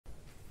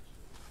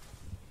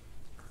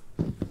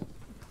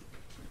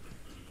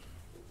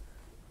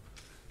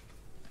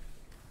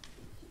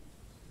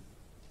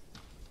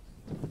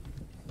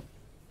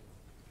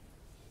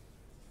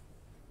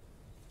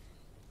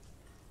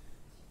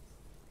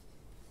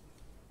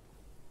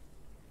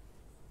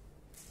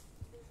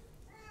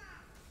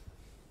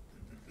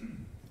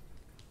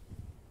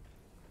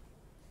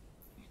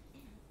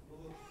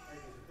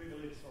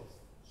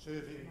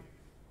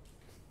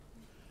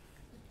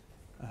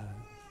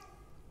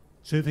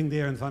serving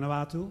there in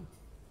Vanuatu.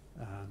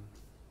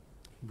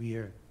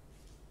 We're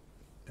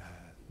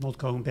not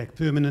going back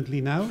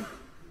permanently now,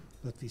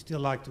 but we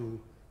still like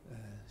to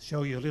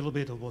show you a little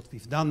bit of what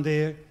we've done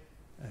there,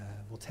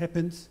 what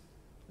happened.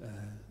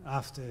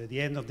 After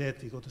the end of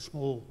that, we got a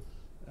small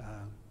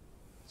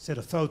set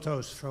of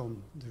photos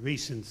from the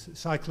recent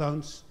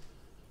cyclones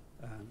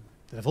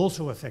that have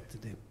also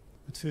affected them.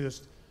 But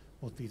first,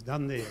 what we've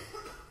done there.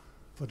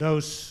 For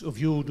those of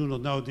you who do not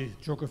know the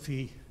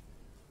geography,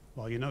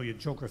 well, you know your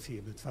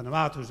geography, but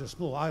Vanuatu is a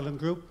small island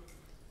group,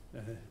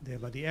 there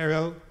by the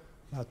arrow,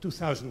 about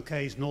 2,000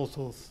 km north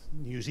of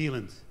New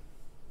Zealand.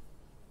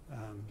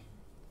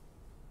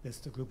 That's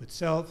the group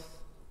itself,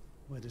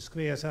 where the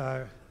squares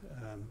are.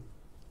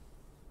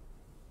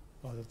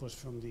 Well, that was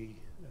from the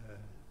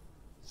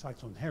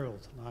Cyclone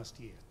Herald last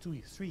year,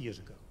 3 years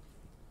ago.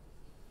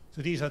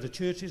 So these are the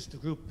churches, the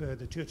group,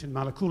 the church in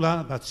Malakula,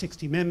 about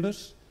 60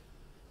 members.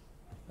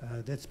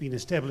 That's been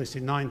established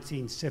in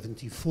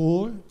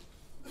 1974.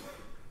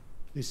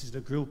 This is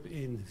the group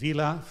in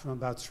Vila from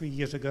about 3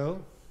 years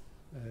ago.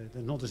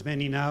 There are not as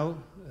many now.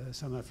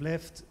 Some have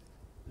left,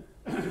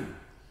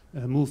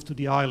 moved to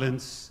the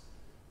islands,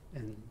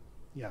 and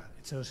yeah,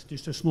 it's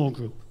just a small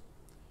group.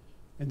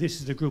 And this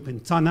is the group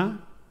in Tana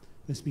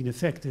that's been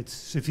affected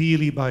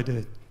severely by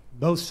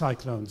both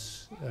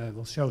cyclones.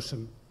 We'll show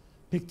some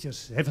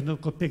pictures, haven't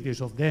got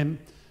pictures of them.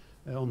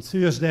 On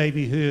Thursday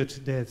we heard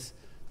that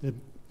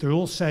they're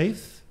all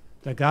safe.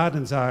 Their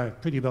gardens are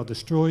pretty well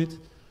destroyed,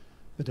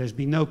 but there's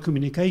been no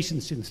communication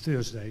since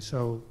Thursday,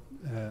 so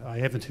I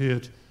haven't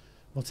heard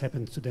what's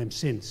happened to them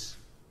since.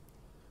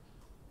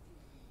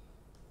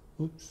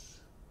 Oops.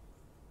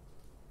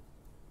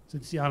 So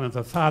it's the island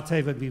of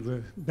Vanuatu where we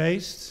were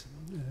based.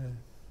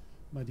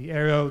 By the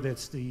arrow,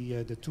 that's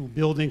the two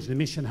buildings, the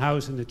mission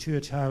house and the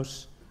church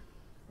house,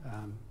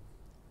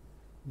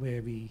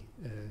 where we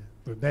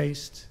were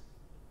based.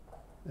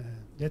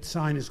 That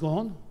sign is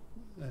gone.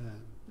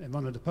 And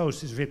one of the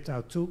posts is ripped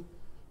out too.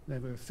 They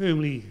were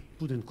firmly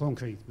put in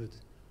concrete,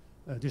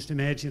 but just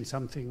imagine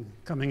something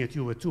coming at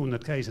you at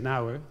 200 km an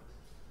hour.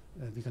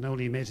 We can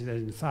only imagine that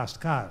in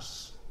fast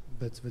cars.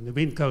 But when the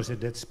wind goes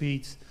at that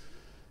speed,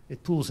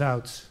 it pulls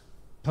out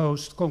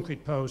posts,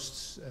 concrete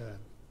posts.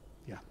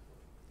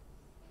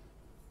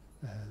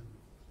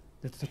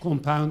 That's the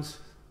compound,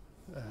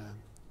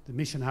 the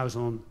mission house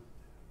on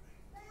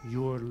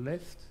your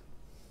left,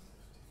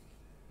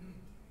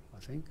 I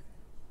think.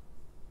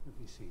 Let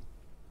me see.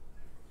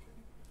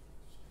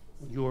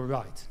 Your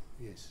right,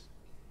 yes.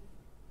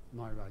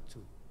 My right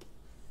too.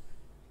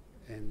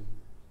 And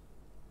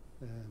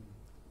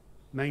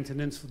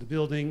maintenance for the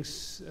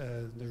buildings,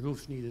 the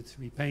roofs needed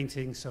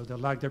repainting, so they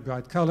like their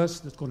bright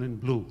colors. That's gone in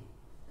blue,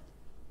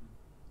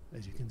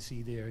 as you can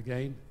see there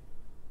again.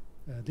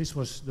 This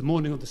was the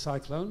morning of the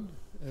cyclone,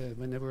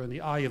 when they were in the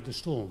eye of the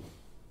storm.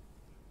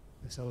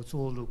 So it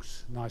all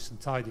looks nice and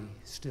tidy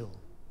still.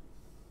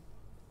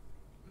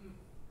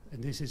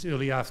 And this is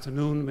early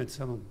afternoon when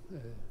some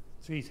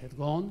trees had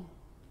gone.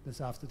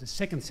 That's after the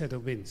second set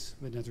of winds,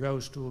 when it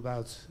rose to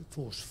about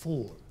force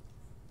 4.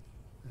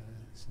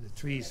 So the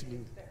trees...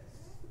 Cyclone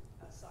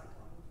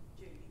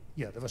Judy.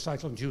 Yeah, there was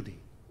Cyclone Judy.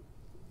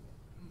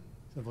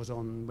 That was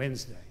on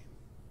Wednesday.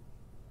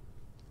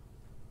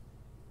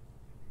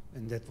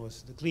 And that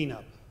was the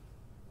cleanup.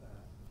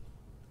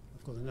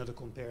 I've got another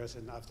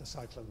comparison after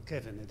Cyclone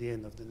Kevin at the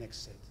end of the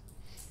next set.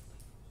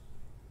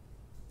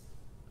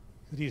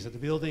 So these are the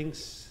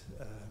buildings,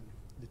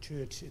 the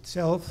church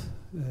itself,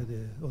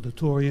 the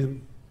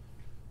auditorium.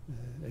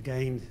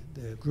 Again,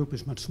 the group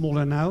is much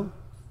smaller now,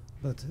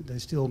 but they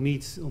still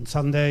meet on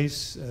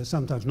Sundays,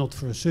 sometimes not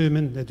for a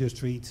sermon. They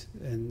just read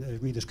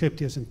the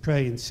scriptures and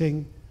pray and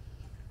sing.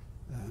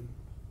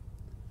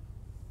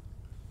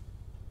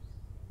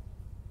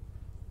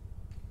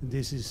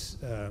 This is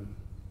the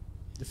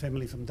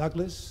family from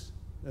Douglas,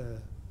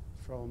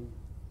 from,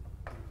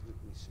 let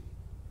me see.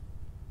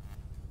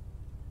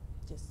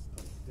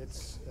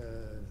 That's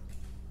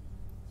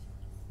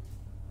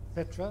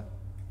Petra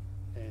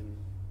and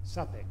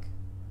Sapek.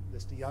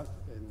 That's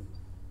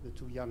the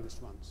two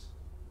youngest ones.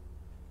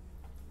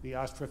 We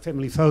asked for a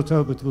family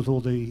photo, but with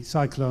all the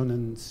cyclone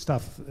and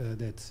stuff,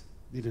 that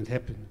didn't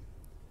happen.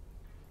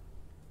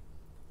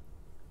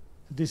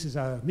 This is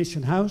our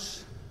mission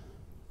house.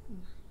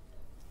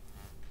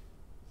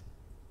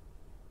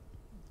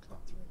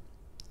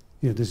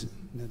 Yeah, that's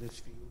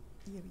for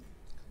you. Yeah,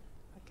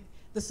 okay.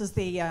 This is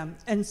the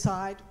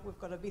inside. We've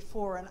got a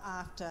before and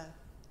after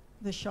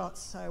the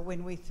shots. So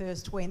when we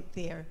first went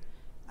there,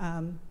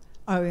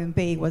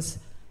 OMB was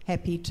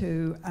happy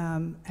to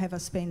have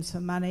us spend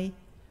some money.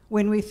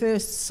 When we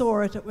first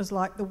saw it, it was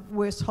like the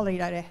worst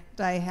holiday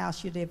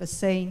house you'd ever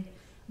seen.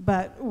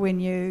 But when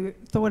you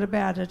thought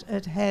about it,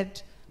 it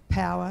had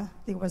power.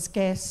 There was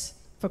gas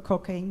for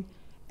cooking,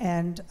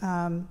 and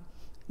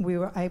we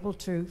were able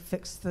to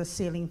fix the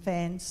ceiling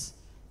fans.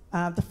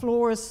 The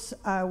floors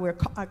were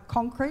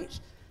concrete,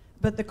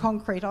 but the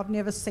concrete, I've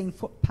never seen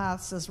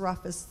footpaths as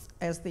rough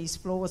as these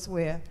floors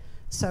were.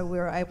 So we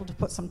were able to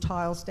put some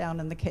tiles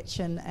down in the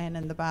kitchen and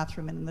in the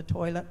bathroom and in the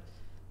toilet.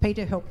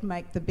 Pieter helped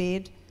make the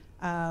bed.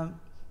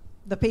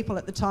 The people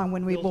at the time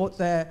when we bought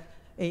the,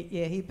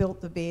 he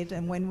built the bed,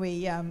 and when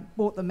we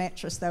bought the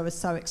mattress, they were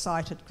so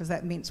excited because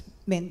that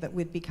meant that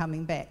we'd be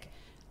coming back.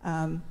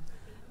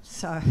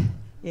 So,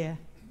 yeah.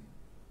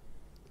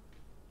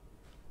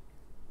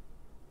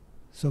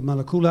 So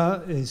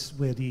Malakula is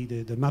where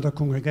the mother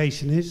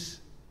congregation is.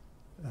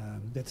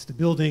 That's the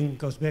building,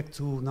 goes back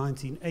to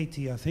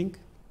 1980, I think.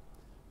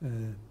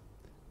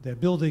 They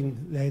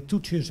had 2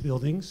 church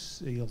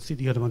buildings. You'll see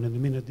the other one in a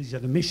minute. These are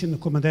the mission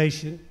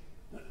accommodation.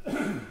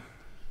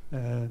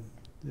 The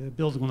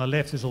building on the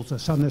left is also a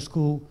Sunday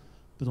school,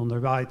 but on the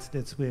right,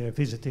 that's where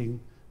visiting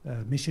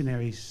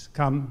missionaries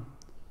come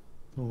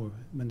for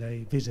when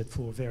they visit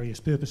for various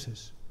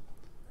purposes.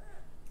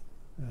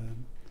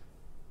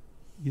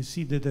 You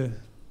see that the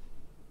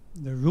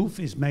roof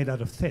is made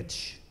out of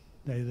thatch.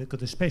 They've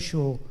got a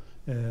special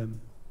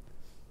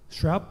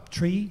shrub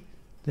tree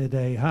that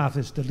they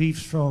harvest the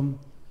leaves from,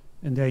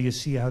 and there you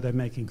see how they're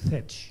making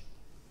thatch.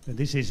 And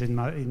this is in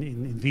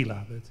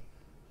Vila,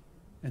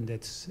 and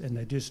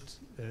they just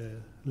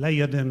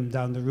layer them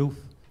down the roof,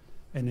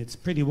 and it's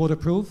pretty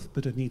waterproof,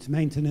 but it needs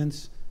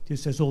maintenance,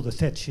 just as all the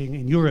thatching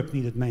in Europe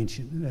needed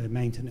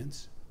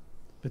maintenance.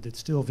 But it's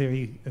still a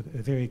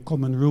very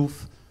common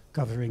roof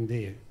covering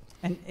there.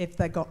 And if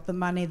they got the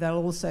money, they'll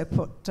also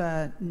put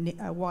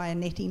wire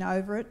netting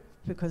over it,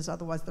 because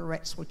otherwise the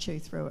rats will chew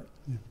through it.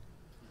 Yeah.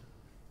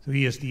 So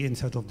here's the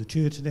inside of the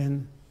church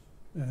then,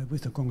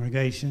 with the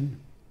congregation.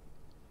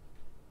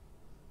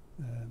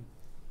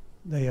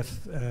 They have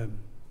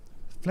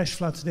flash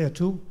floods there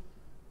too.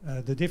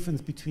 The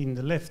difference between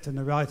the left and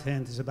the right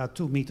hand is about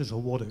 2 meters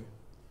of water.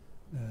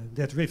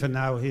 That river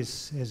now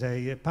has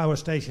a power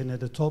station at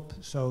the top,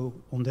 so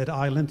on that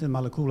island in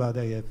Malakula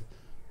they have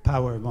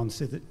power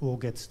once it all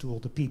gets to all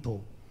the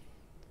people.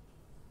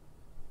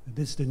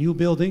 This is the new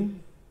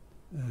building.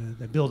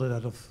 They built it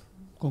out of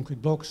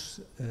concrete blocks,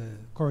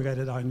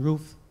 corrugated iron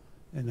roof,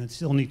 and they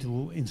still need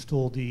to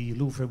install the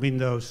louver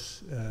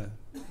windows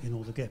in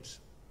all the gaps.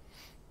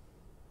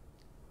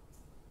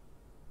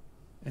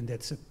 And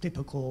that's a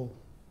typical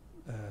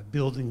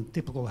building,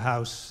 typical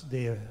house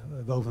there,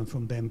 woven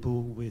from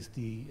bamboo with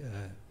the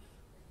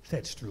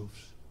thatched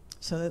roofs.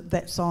 So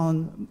that's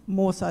on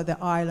more so the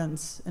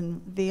islands. In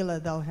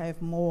Vila they'll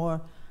have more,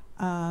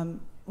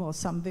 well,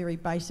 some very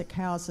basic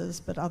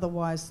houses, but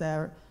otherwise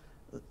they're,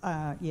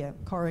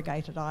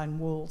 corrugated iron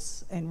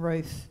walls and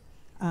roof,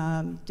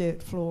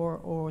 dirt floor,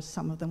 or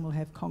some of them will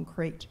have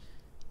concrete,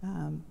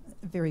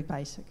 very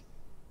basic.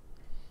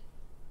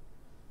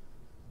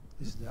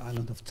 This is the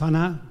island of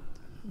Tana,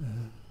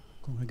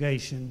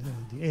 congregation,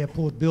 the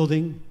airport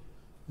building.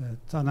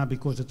 Tana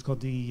because it's got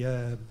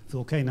the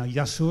volcano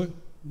Yasur,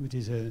 which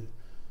is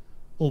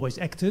always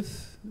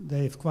active.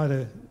 They have quite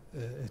a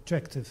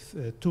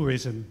attractive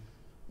tourism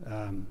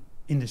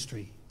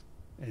industry,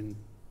 and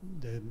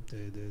the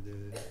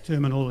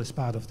terminal is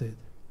part of that.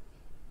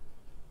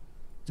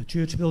 The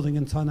church building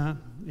in Tana,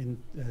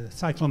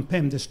 Cyclone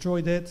Pam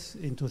destroyed it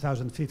in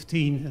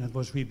 2015, and it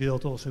was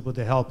rebuilt also with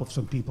the help of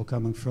some people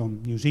coming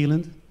from New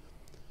Zealand.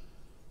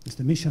 It's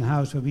the mission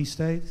house where we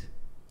stayed.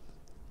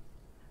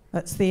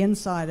 That's the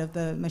inside of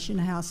the mission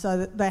house.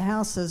 So the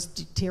house has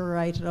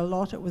deteriorated a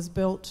lot. It was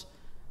built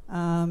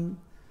in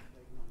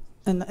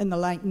the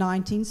late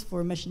 90s for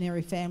a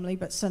missionary family,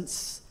 but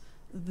since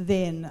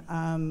then,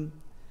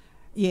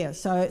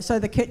 so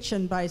the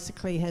kitchen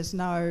basically has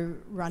no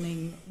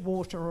running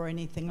water or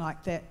anything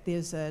like that.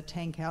 There's a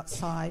tank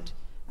outside,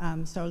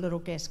 so a little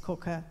gas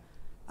cooker.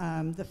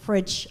 The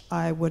fridge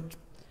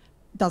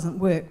doesn't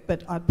work,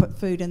 but I put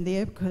food in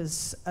there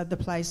because the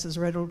place is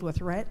riddled with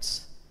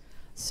rats.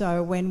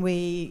 So when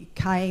we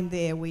came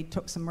there, we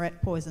took some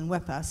rat poison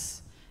with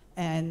us,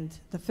 and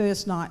the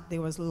first night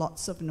there was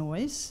lots of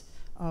noise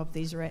of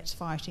these rats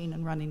fighting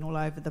and running all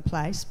over the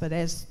place, but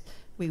as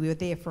we were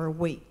there for a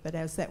week, but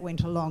as that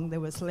went along there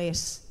was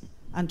less,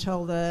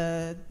 until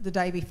the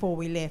day before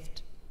we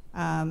left.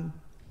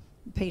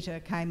 Pieter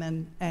came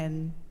in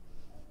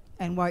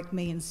and woke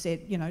me and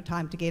said, you know,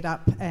 time to get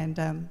up,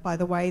 and by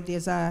the way,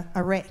 there's a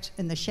rat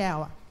in the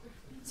shower.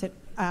 I said,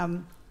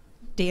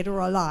 dead or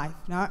alive?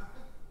 No,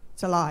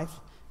 it's alive,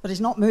 but it's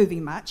not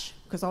moving much,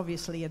 because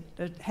obviously it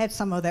had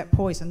some of that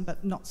poison,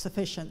 but not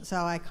sufficient. So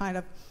I kind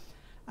of,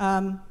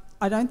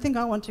 I don't think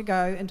I want to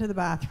go into the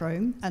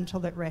bathroom until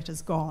that rat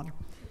is gone.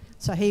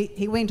 So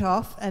he went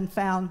off and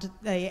found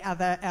the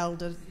other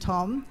elder,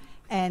 Tom,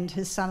 and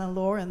his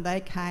son-in-law, and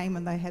they came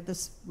and they had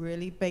this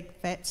really big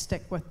fat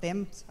stick with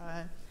them. So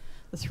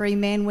the 3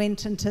 men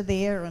went into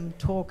there and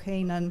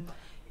talking, and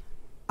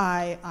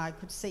I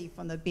could see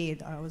from the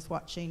bed, I was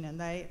watching,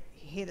 and they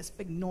hear this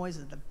big noise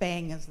of the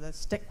bang as the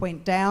stick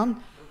went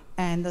down,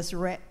 and this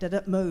rat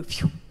didn't move.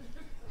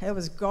 It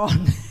was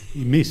gone.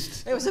 He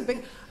missed. It was a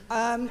big...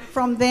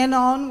 from then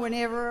on,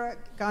 whenever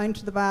going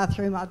to the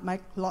bathroom, I'd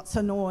make lots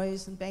of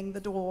noise and bang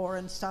the door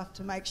and stuff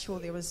to make sure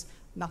there was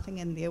nothing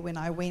in there when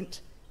I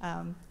went.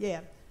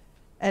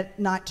 At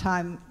night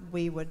time,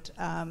 we would,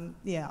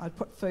 I'd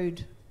put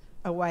food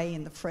away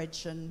in the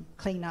fridge and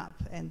clean up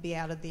and be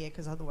out of there,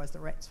 because otherwise the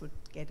rats would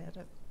get at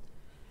it.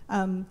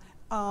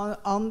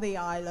 On the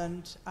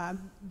island,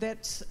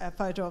 that's a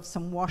photo of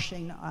some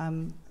washing.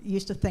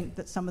 Used to think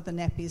that some of the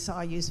nappies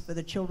I use for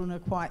the children are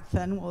quite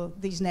thin. Well,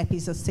 these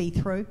nappies are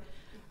see-through.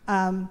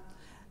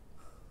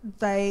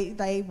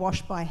 They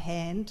wash by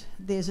hand.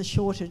 There's a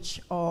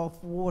shortage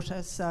of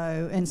water,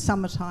 so in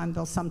summertime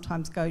they'll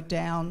sometimes go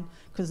down,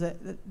 because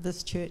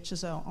this church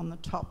is on the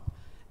top,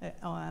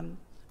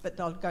 but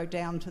they'll go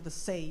down to the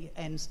sea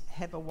and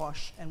have a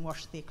wash and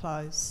wash their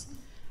clothes.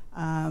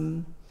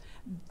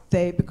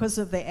 Because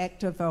of the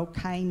active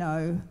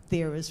volcano,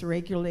 there's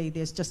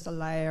just a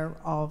layer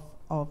of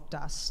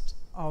dust,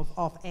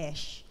 of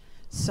ash.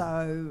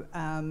 So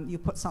you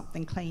put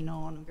something clean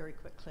on and very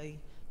quickly,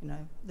 you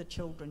know, the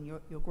children,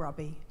 you're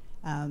grubby.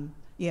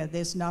 Yeah,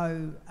 there's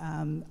no,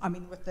 I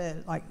mean,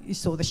 like you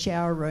saw the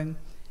shower room,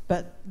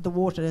 but the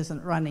water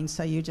isn't running,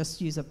 so you just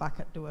use a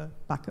bucket, do a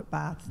bucket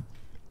bath.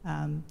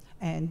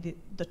 And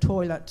the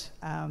toilet,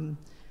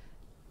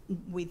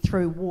 we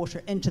threw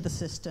water into the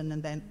cistern,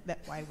 and then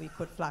that way we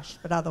could flush.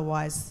 But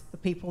otherwise, the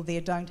people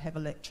there don't have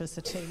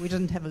electricity. We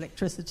didn't have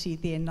electricity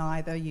there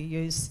neither. You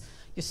use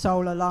your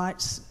solar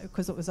lights,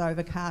 because it was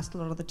overcast a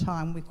lot of the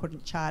time. We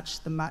couldn't charge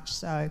them much,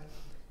 so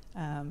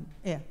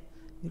yeah,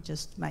 you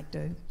just make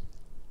do.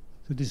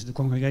 So this is the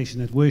congregation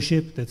at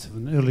worship. That's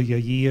an earlier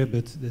year,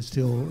 but there's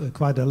still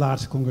quite a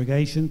large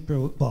congregation.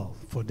 Well,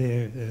 for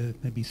there,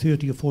 maybe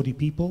 30 or 40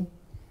 people.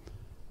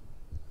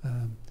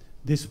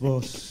 This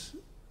was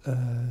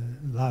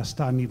last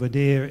time we were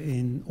there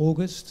in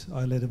August.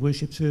 I led a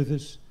worship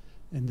service,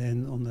 and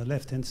then on the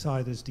left-hand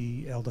side is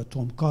the elder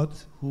Tom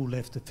Cott, who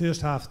led the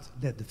first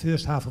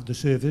half of the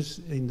service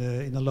in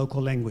the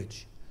local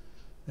language,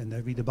 and they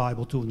read the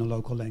Bible too in the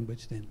local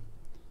language. Then.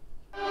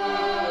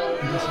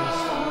 And this is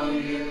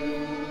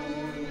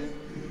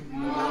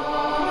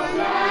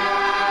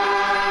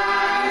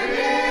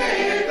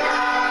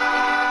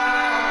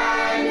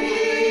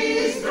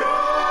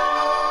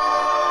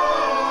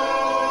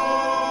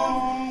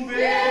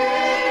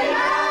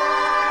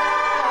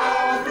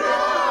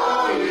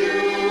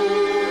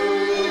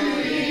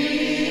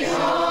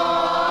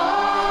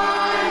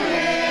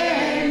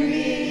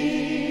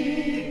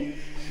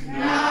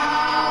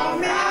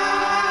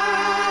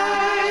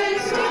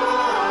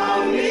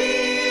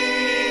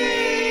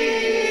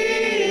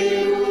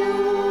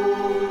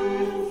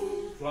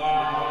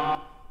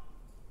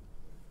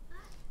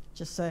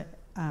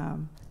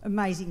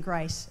Amazing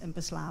Grace in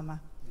Bislama,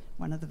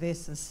 one of the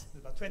verses.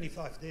 There's about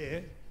 25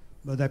 there,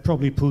 but I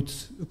probably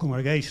put a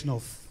congregation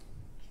of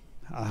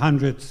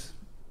 100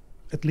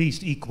 at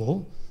least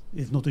equal,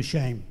 if not a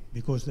shame,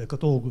 because they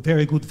got all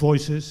very good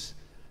voices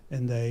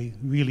and they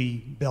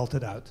really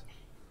belted out.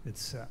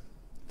 It's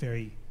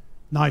very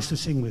nice to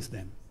sing with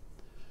them.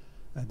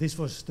 This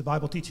was the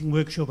Bible teaching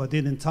workshop I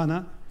did in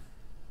Tana.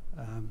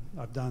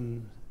 I've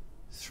done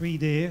 2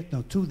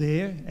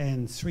 there,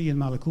 and 3 in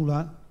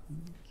Malakula,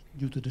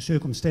 due to the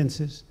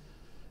circumstances,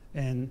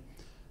 and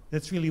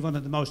that's really one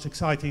of the most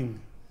exciting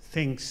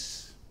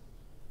things,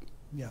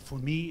 yeah, for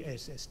me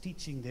as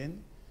teaching.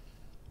 Then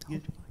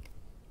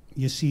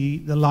you see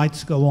the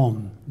lights go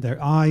on, their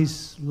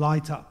eyes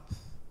light up,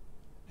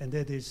 and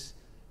that is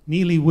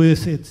nearly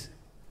worth it.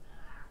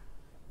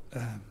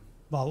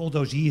 Well, all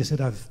those years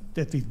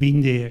that we've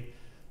been there,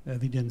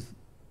 we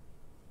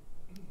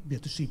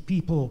had to see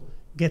people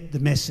get the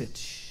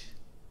message,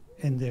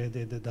 and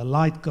the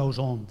light goes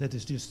on. That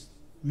is just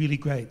really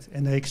great,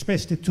 and they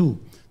expressed it too.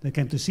 They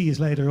came to see us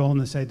later on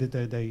and said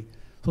that they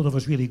thought it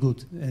was really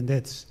good, and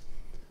that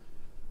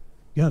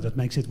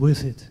makes it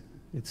worth it.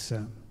 It's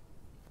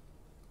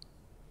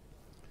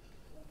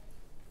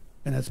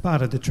and as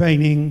part of the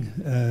training,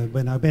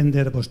 when I went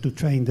there, it was to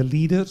train the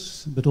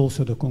leaders, but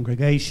also the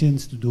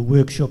congregations, to do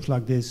workshops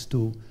like this,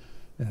 to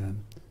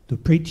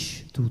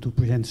preach, to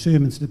present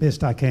sermons the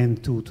best I can,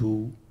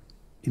 to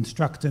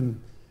instruct them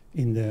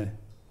in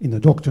the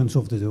doctrines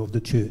of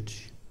the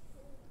church.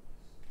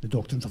 The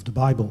doctrines of the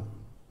Bible.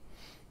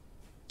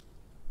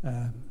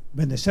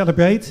 When they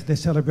celebrate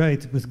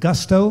with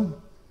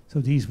gusto.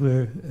 So these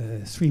were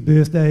 3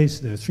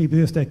 birthdays, there are 3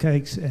 birthday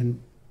cakes, and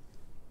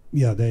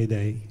yeah,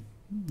 they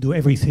do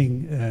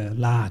everything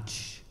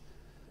large.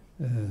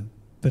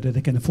 Whether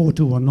they can afford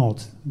to or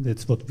not,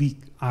 that's what we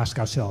ask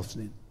ourselves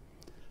then.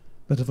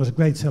 But it was a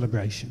great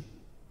celebration.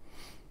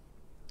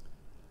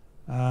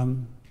 I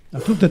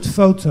took that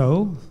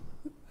photo.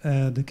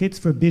 The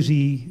kids were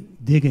busy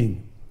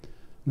digging.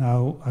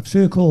 Now, I've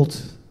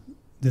circled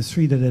the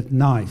 3 that had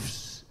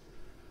knives.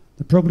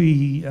 They're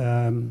probably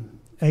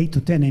 8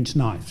 to 10 inch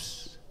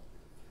knives.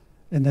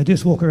 And they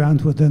just walk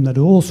around with them. They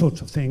do all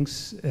sorts of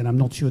things. And I'm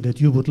not sure that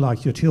you would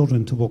like your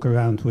children to walk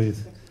around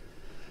with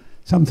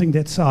something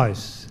that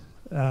size.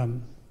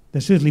 They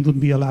certainly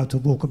wouldn't be allowed to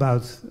walk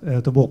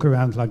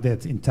around like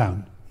that in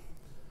town.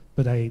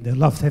 But they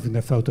loved having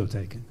their photo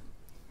taken.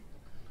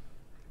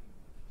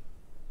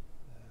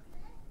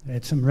 They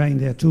had some rain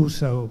there too,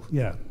 so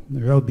yeah,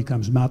 the road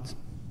becomes mud.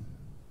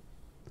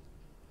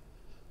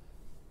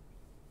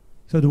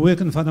 So the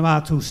work in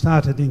Vanuatu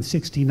started in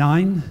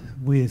 '69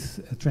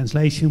 with a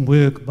translation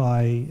work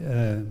by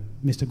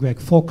Mr. Greg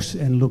Fox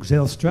and Luke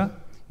Zelstra.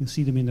 You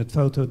see them in that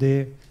photo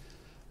there.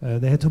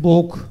 They had to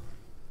walk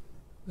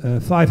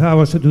 5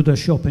 hours to do their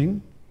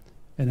shopping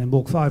and then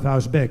walk 5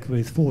 hours back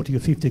with 40 or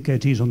 50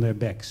 kgs on their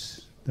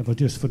backs. That was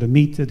just for the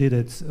meat. They did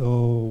it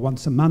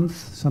once a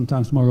month,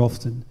 sometimes more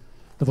often.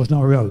 There was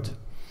no road.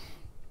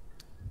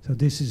 So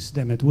this is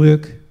them at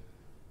work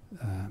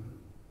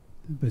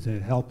with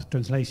a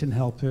translation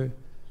helper.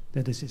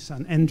 That is his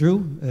son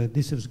Andrew.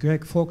 This is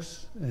Greg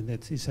Fox, and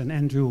that is son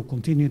Andrew who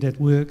continued that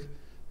work.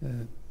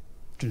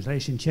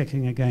 Translation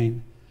checking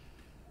again.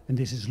 And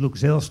this is Luke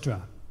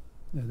Zelstra.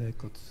 They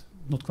got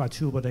not quite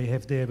sure what they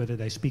have there, whether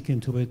they speak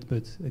into it,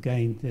 but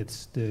again,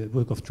 that's the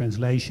work of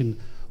translation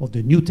of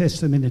the New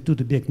Testament into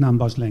the Big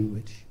Numbers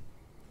language.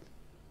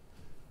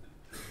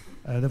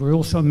 There were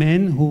also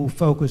men who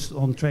focused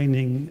on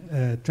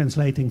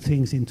translating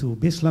things into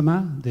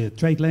Bislama, the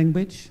trade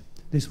language.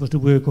 This was the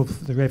work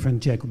of the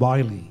Reverend Jack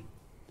Wiley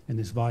and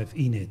his wife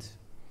Enid.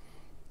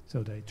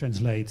 So they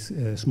translate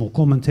small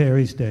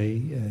commentaries, they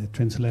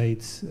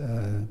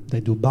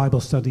do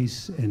Bible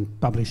studies and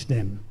publish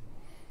them.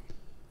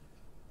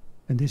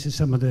 And this is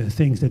some of the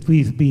things that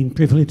we've been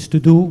privileged to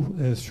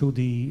do through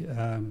the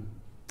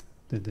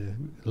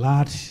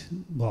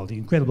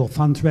incredible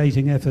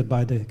fundraising effort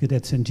by the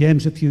Cadets St.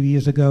 James a few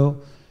years ago.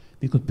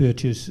 We could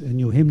purchase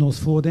new hymnals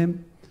for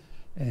them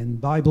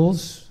and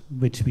Bibles,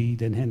 which we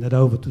then handed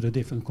over to the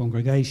different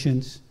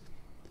congregations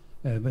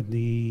with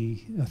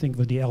I think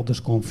with the Elders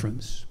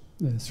Conference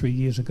 3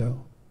 years ago.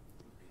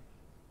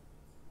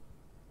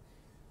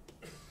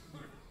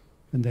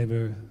 And they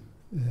were,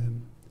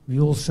 we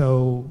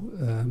also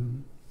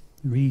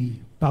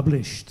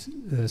republished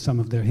some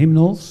of their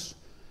hymnals.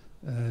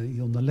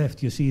 On the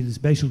left you see it's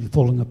basically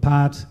falling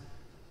apart,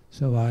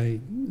 so I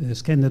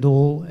scanned it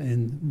all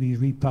and we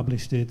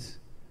republished it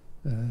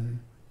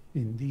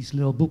in these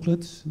little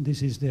booklets.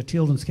 This is their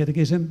children's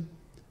catechism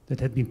that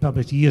had been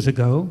published years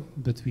ago,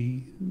 but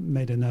we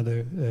made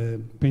another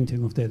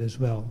printing of that as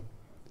well.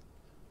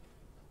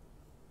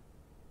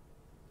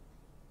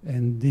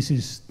 And this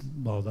is,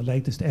 well, the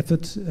latest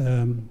effort.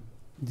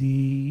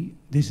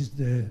 This is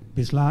the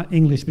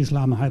English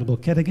Bislama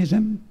Heidelberg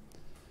Catechism.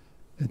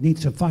 It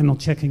needs a final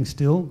checking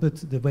still, but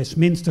the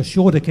Westminster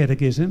Shorter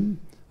Catechism,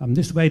 I'm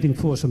just waiting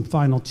for some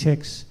final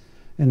checks,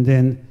 and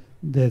then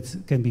that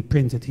can be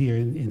printed here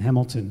in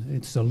Hamilton.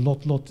 It's a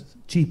lot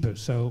cheaper,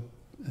 so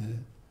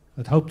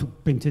I'd hoped to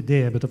print it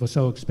there, but it was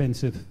so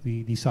expensive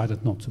we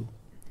decided not to.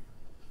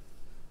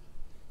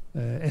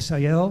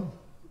 SIL,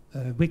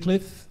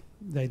 Wycliffe,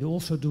 they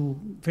also do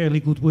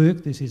fairly good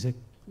work. This is a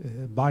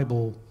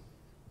Bible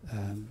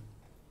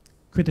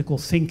critical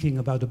thinking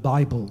about the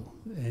Bible,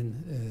 and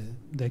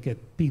they get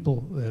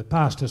people,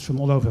 pastors from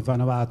all over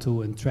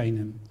Vanuatu, and train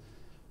them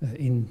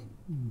in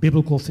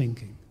biblical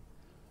thinking.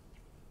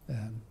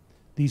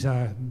 These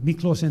are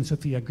Miklos and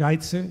Sofia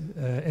Greitzer,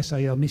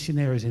 SIL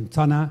missionaries in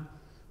Tanna,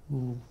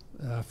 who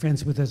are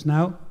friends with us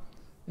now,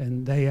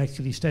 and they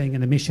actually staying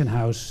in a mission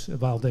house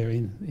while they're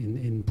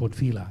in Port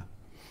Vila.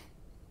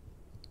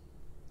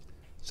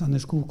 Sunday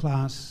school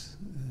class.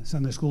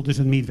 Sunday school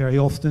doesn't meet very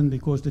often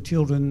because the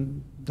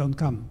children don't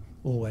come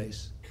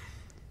always.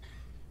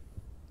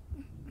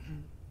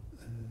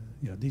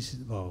 Yeah, this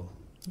is, well,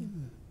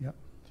 yeah.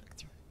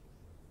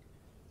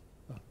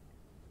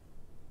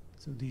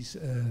 So these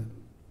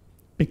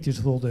pictures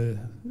of all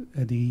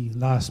at the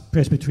last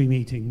Presbyterian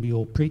meeting we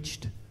all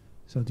preached.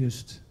 So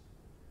just,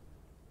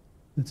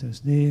 that's us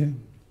there.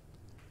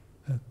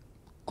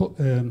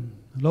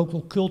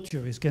 Local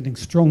culture is getting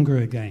stronger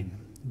again.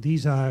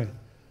 These are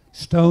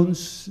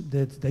stones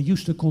that they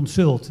used to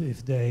consult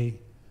if they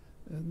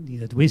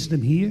needed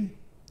wisdom here,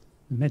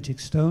 a magic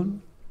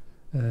stone.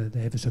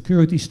 They have a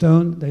security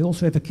stone. They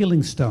also have a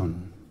killing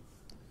stone.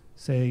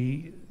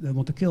 Say they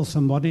want to kill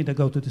somebody, they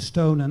go to the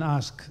stone and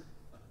ask,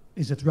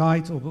 is it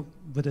right, or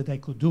whether they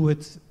could do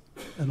it,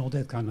 and all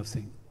that kind of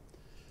thing.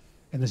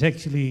 And there's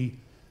actually,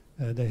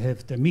 they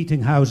have their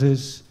meeting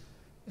houses,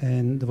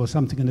 and there was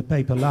something in the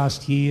paper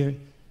last year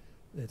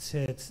that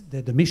said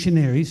that the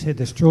missionaries had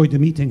destroyed the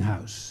meeting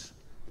house.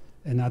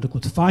 And now they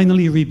could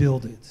finally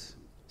rebuild it.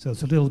 So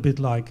it's a little bit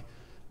like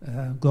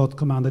God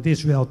commanded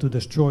Israel to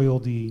destroy all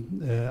the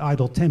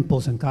idol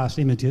temples and cast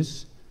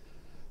images.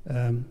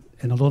 And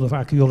a lot of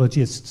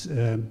archaeologists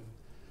are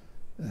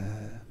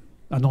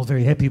not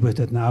very happy with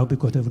that now,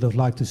 because they would have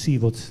liked to see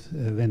what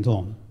went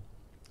on.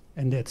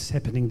 And that's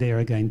happening there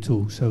again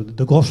too. So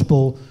the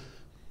gospel,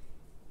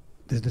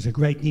 there's a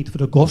great need for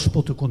the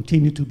gospel to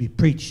continue to be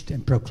preached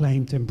and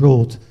proclaimed and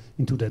brought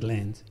into that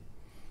land.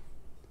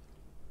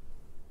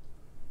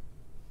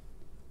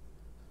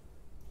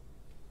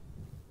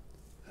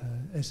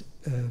 As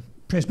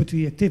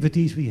Presbyterian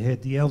activities, we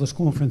had the Elders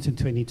Conference in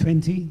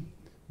 2020,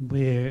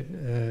 where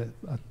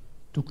I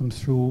took them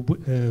through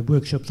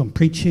workshops on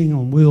preaching,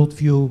 on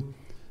worldview,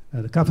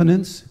 the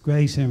covenants,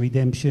 grace and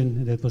redemption,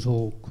 and that was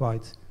all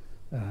quite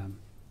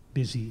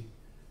busy.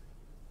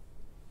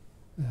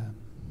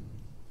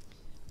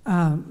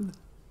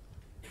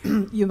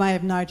 you may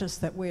have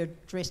noticed that we're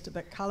dressed a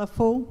bit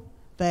colourful.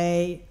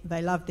 They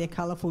love their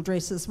colourful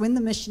dresses. When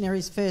the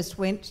missionaries first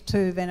went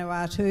to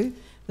Vanuatu,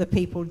 the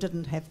people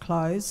didn't have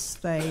clothes.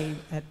 They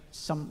had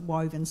some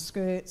woven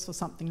skirts or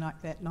something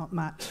like that, not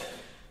much.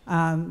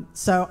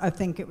 So I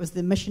think it was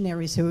the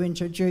missionaries who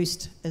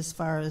introduced, as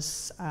far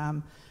as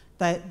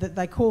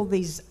they call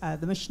these,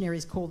 the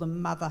missionaries call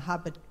them Mother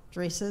Hubbard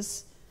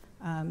dresses.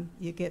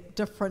 You get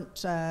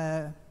different,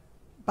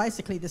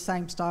 basically the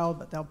same style,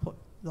 but they'll put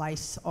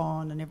lace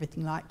on and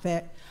everything like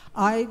that.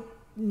 I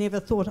never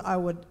thought I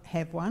would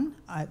have one.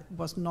 It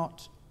was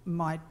not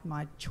my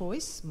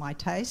choice, my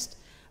taste.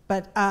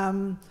 But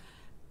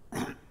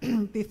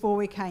before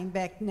we came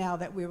back, now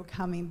that we were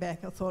coming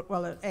back, I thought,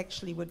 well, it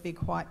actually would be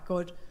quite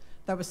good.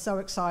 They were so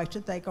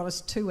excited. They got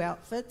us 2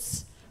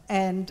 outfits,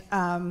 and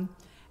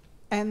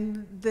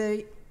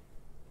the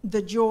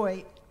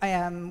joy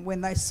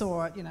when they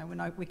saw it, you know,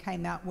 when we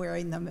came out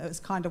wearing them, it was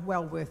kind of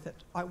well worth it.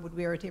 I would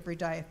wear it every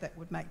day if that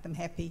would make them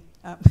happy.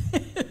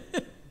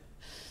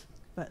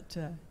 But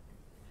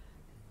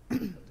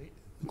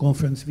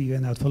conference, we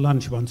went out for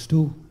lunch once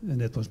too, and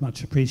that was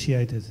much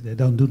appreciated. They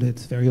don't do that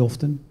very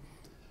often.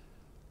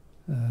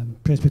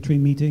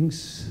 Presbyterian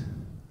meetings,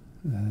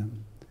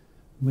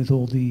 with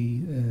all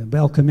the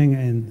welcoming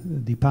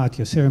and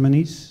departure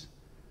ceremonies.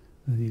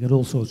 You got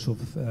all sorts of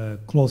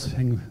cloths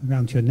hanging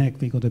around your neck.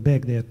 We got a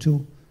bag there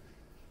too.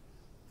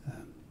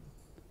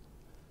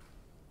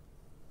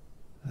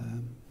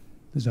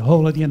 There's a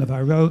hole at the end of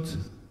our road.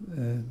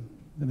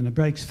 When the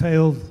brakes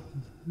failed,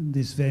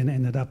 this van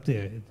ended up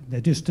there.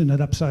 They just turned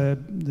it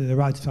upside, the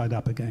right side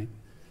up again.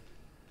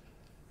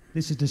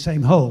 This is the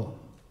same hole,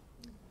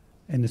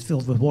 and it's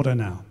filled with water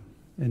now.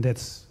 And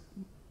that's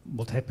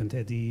what happened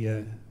at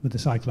with the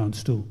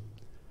cyclones too.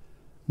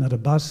 Another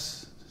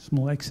bus,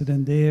 small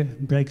accident there,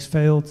 brakes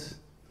failed,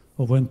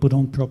 or weren't put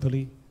on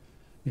properly.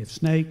 We have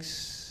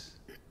snakes,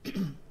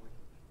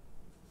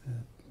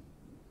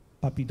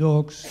 puppy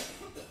dogs.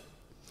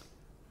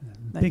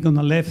 The pig on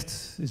the left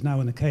is now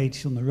in a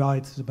cage on the right,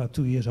 it's about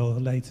 2 years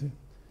old later.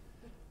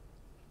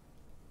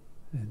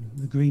 And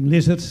the green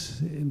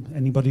lizards,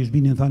 anybody who's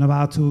been in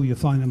Vanuatu, you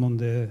find them on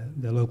the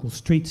local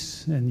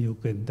streets,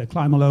 and they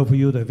climb all over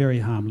you, they're very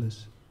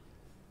harmless.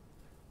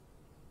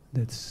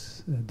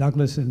 That's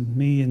Douglas and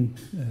me and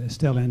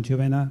Stella and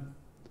Joanna.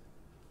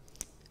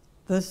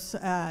 This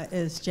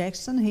is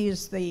Jackson.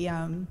 He's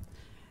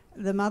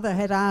the mother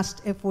had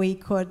asked if we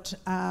could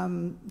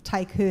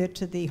take her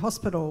to the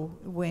hospital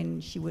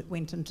when she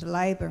went into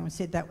labour, and we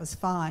said that was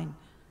fine.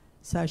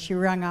 So she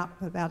rang up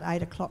about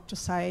 8 o'clock to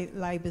say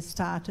labour's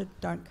started,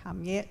 don't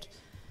come yet.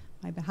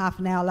 Maybe half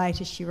an hour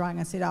later she rang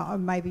and said, oh,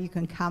 maybe you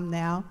can come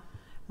now.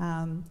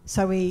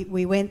 So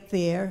we went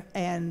there,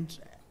 and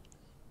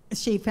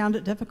she found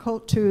it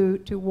difficult to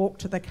walk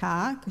to the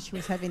car because she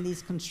was having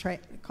these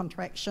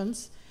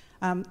contractions.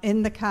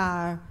 In the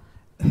car,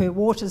 her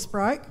waters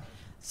broke,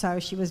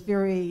 so she was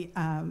very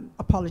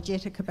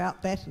apologetic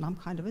about that, and I'm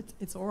kind of,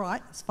 it's all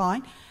right, it's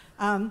fine.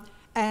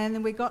 And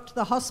then we got to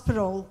the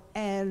hospital,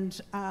 and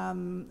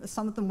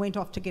some of them went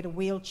off to get a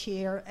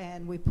wheelchair,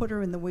 and we put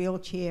her in the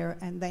wheelchair,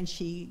 and then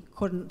she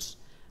couldn't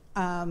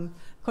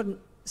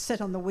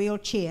sit on the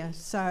wheelchair.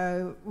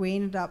 So we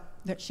ended up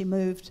that she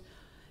moved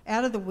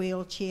out of the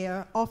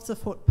wheelchair, off the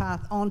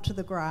footpath, onto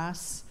the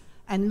grass,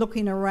 and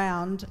looking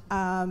around.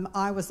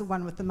 I was the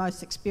one with the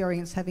most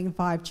experience, having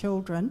 5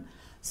 children,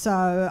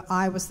 so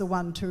I was the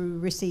one to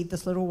receive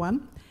this little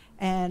one,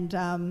 and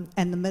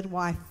the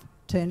midwife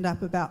turned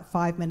up about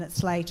 5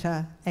 minutes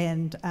later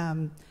and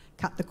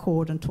cut the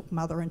cord and took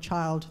mother and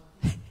child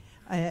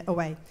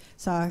away.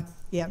 So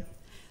yeah,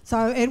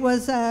 so it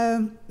was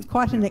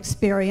quite an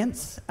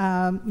experience.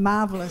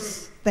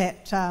 Marvellous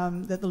that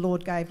that the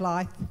Lord gave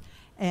life,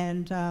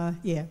 and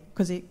yeah,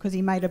 because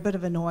he made a bit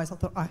of a noise. I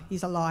thought, oh,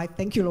 he's alive.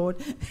 Thank you,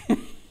 Lord.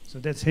 So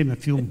that's him a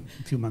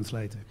few months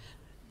later.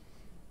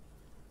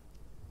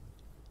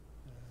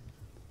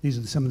 These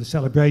are some of the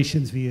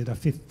celebrations. We had our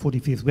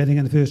 45th wedding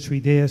anniversary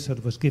there, so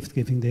there was gift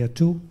giving there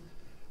too.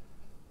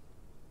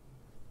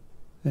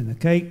 And a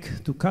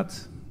cake to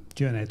cut.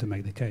 Joanne had to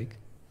make the cake.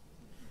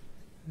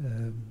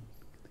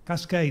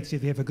 Cascades,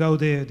 if you ever go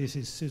there, this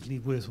is certainly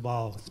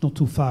worthwhile. It's not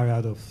too far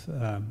out of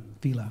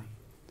Vila.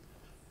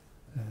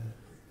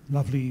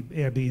 Lovely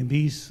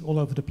Airbnbs all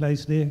over the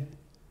place there,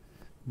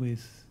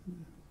 with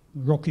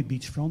rocky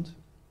beachfront.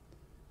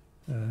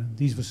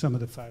 These were some of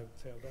the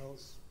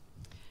farewells.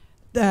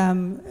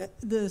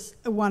 There's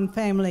one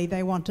family,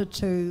 they wanted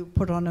to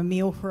put on a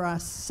meal for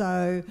us,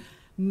 so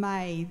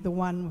May, the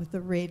one with the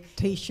red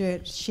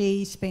t-shirt,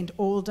 she spent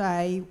all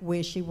day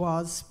where she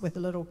was with a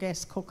little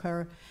gas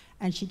cooker,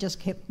 and she just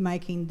kept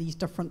making these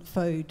different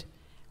food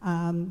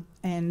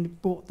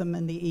and brought them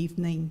in the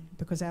evening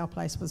because our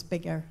place was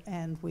bigger,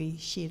 and we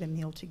shared a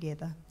meal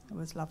together. It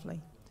was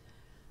lovely.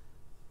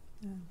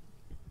 Yeah.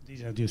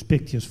 These are just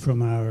pictures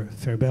from our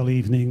farewell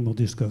evening. We'll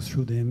just go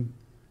through them.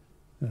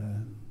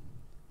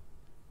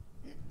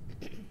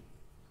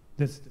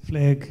 That's the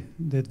flag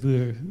that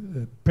were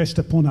pressed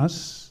upon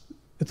us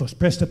it was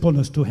pressed upon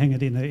us to hang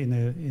it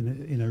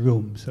in a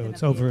room, so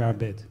it's over our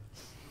bed.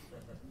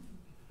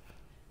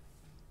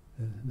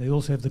 They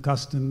also have the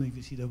custom, if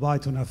you see the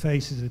white on our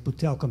faces, they put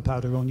talcum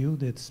powder on you.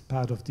 That's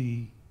part of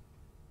the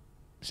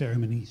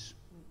ceremonies.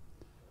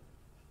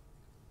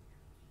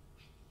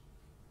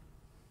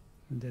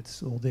 And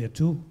that's all there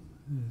too.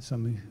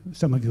 Some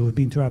of you have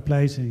been to our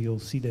place and you'll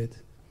see that.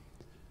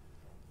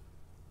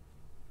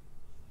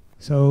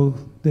 So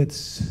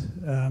that's,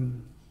 we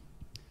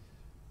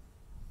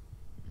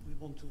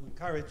want to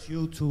encourage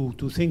you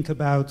to think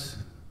about,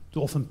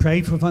 to often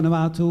pray for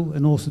Vanuatu,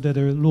 and also that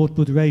the Lord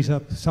would raise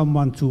up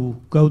someone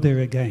to go there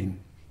again,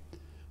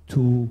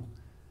 to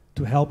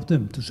help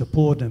them, to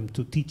support them,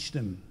 to teach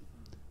them.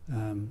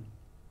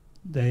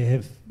 They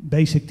have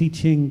basic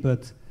teaching,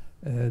 but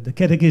the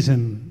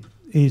catechism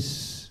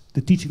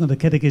the teaching of the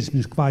catechism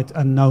is quite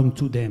unknown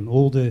to them.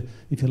 All the,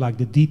 if you like,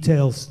 the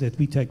details that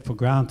we take for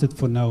granted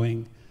for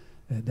knowing,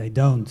 they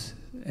don't.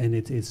 And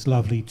it's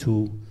lovely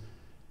to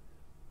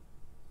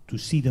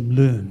see them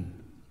learn.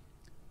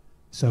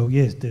 So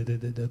yes,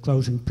 the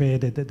closing prayer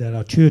that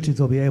our churches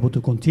will be able to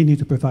continue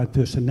to provide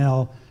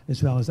personnel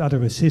as well as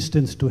other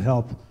assistance to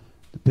help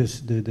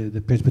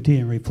the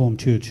Presbyterian Reformed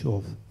Church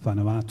of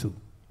Vanuatu.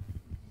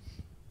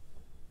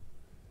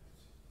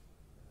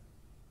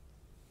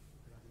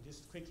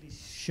 Just quickly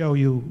show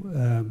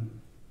you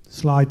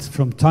slides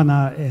from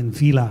Tana and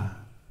Vila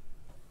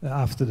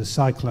after the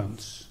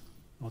cyclones.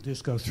 I'll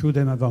just go through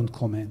them, I won't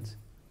comment.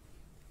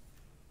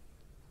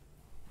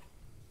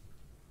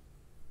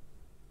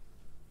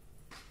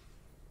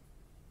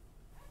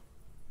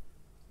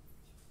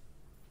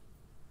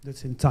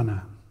 That's in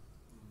Tana.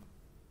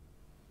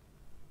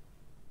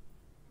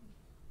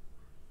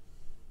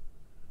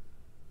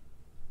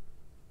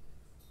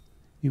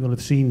 You will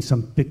have seen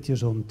some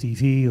pictures on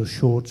TV or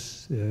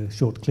shorts,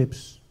 short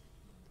clips.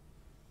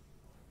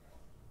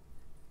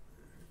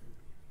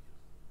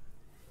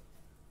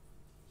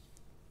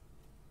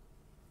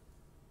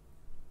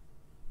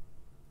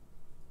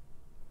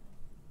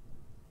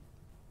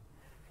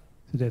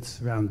 So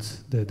that's around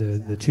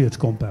the church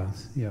compound,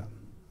 yeah.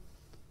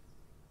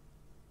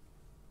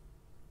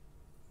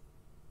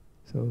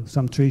 So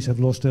some trees have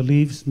lost their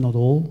leaves, not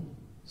all,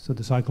 so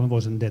the cyclone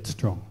wasn't that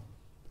strong.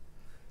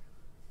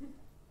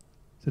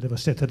 So that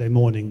was Saturday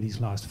morning,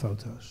 these last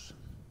photos.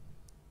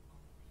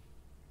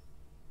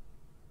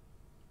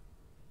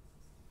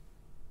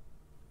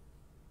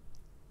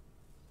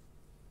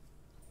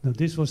 Now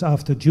this was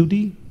after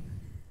Judy,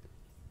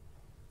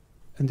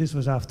 and this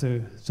was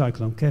after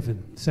Cyclone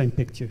Kevin. Same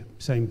picture,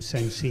 same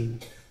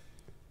scene.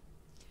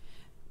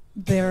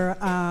 There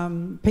are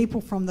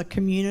people from the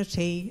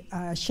community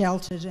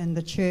sheltered in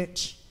the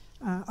church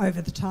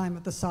over the time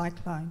of the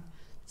cyclone.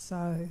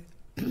 So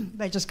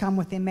they just come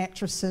with their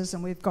mattresses,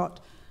 and we've got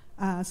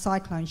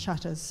cyclone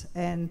shutters,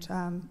 and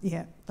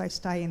yeah, they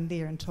stay in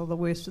there until the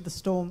worst of the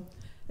storm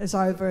is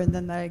over, and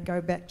then they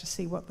go back to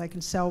see what they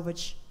can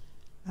salvage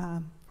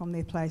from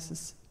their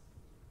places.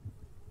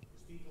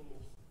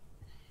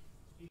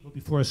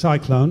 Before a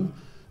cyclone,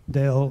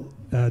 they'll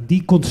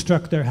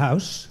deconstruct their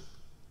house,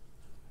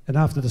 and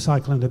after the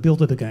cyclone they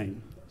build it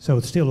again. So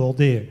it's still all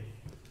there.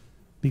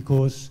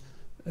 Because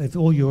if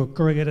all your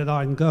corrugated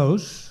iron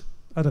goes,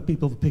 other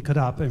people will pick it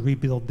up and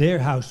rebuild their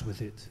house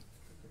with it.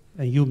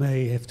 And you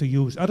may have to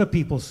use other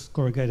people's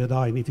corrugated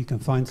iron if you can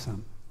find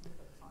some.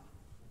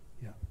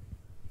 Yeah.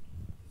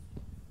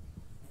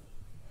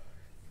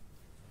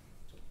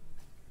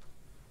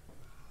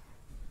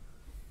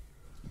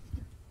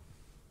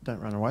 Don't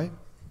run away.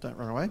 Don't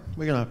run away.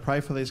 We're going to pray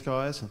for these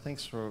guys, and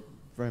thanks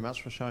very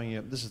much for showing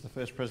you. This is the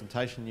first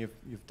presentation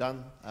you've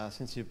done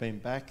since you've been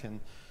back, and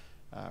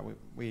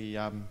we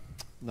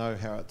know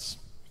how it's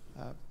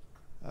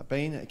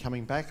been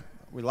coming back.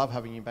 We love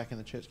having you back in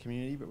the church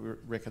community, but we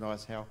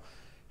recognise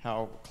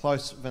how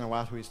close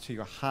Vanuatu is to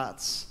your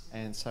hearts,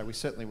 and so we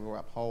certainly will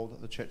uphold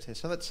the church there.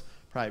 So let's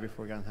pray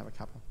before we go and have a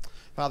couple.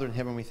 Father in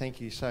heaven, we thank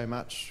you so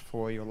much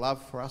for your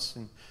love for us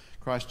in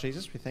Christ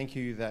Jesus. We thank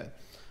you that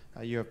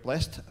you have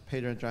blessed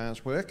Pieter and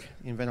Joanne's work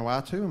in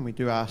Vanuatu, and we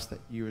do ask that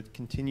you would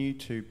continue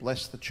to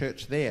bless the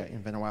church there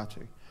in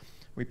Vanuatu.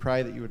 We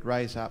pray that you would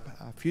raise up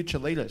future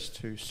leaders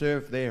to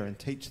serve there and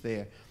teach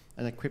there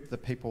and equip the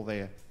people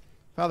there.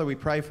 Father, we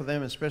pray for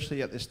them,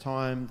 especially at this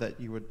time, that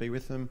you would be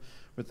with them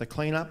with the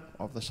clean-up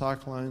of the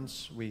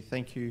cyclones. We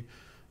thank you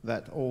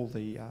that all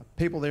the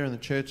people there in the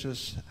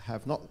churches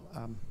have not,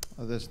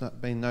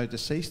 been no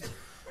deceased,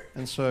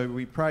 and so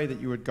we pray that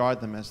you would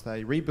guide them as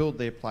they rebuild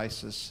their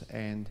places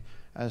and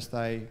as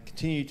they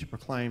continue to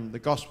proclaim the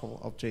gospel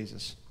of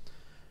Jesus.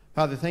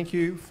 Father, thank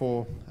you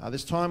for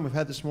this time we've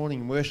had this morning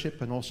in worship,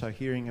 and also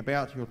hearing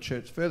about your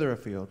church further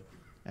afield,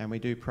 and we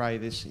do pray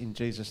this in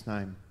Jesus'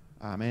 name.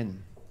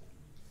 Amen.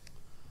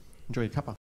 Enjoy your cuppa.